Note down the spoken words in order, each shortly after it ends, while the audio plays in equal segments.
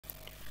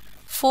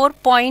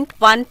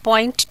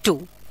4.1.2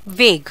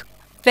 वेग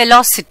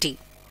वेलोसिटी।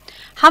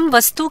 हम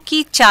वस्तु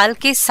की चाल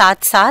के साथ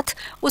साथ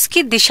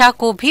उसकी दिशा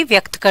को भी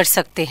व्यक्त कर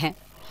सकते हैं।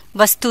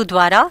 वस्तु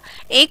द्वारा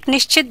एक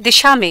निश्चित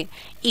दिशा में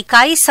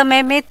इकाई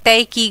समय में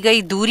तय की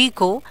गई दूरी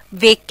को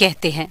वेग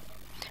कहते हैं।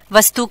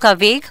 वस्तु का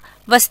वेग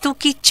वस्तु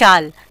की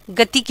चाल,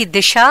 गति की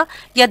दिशा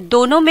या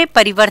दोनों में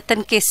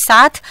परिवर्तन के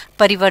साथ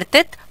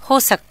परिवर्तित हो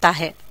सकता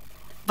है।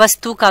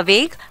 वस्तु का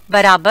वेग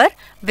बराबर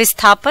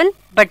विस्थापन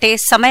बटे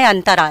समय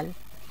अंतराल।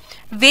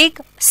 वेग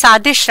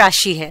सादिश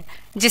राशि है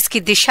जिसकी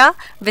दिशा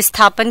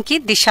विस्थापन की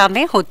दिशा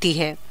में होती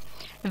है।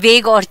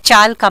 वेग और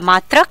चाल का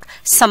मात्रक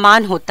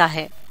समान होता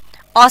है।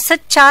 औसत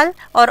चाल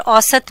और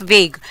औसत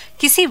वेग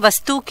किसी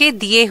वस्तु के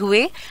दिए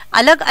हुए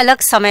अलग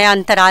अलग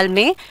समयांतराल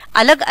में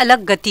अलग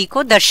अलग गति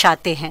को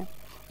दर्शाते हैं।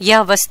 यह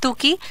वस्तु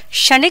की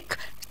क्षणिक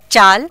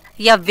चाल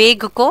या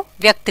वेग को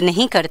व्यक्त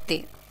नहीं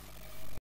करते।